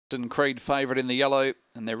Creed favourite in the yellow,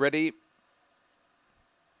 and they're ready.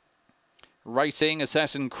 Racing,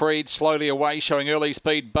 Assassin Creed slowly away, showing early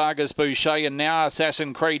speed, Bargus Boucher, and now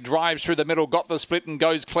Assassin Creed drives through the middle, got the split and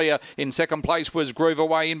goes clear. In second place was Groove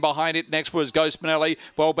Away, in behind it next was Ghost Manelli,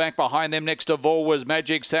 well back behind them next of all was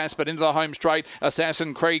Magic Sass, but into the home straight,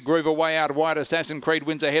 Assassin Creed, Groove Away out wide, Assassin Creed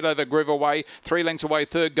wins ahead over Groove Away, 3 lengths away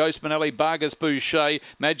third, Ghost Manelli, Bargus Boucher,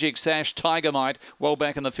 Magic Sash, Tiger Might, well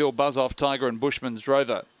back in the field, Buzz Off Tiger and Bushman's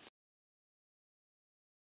Drover.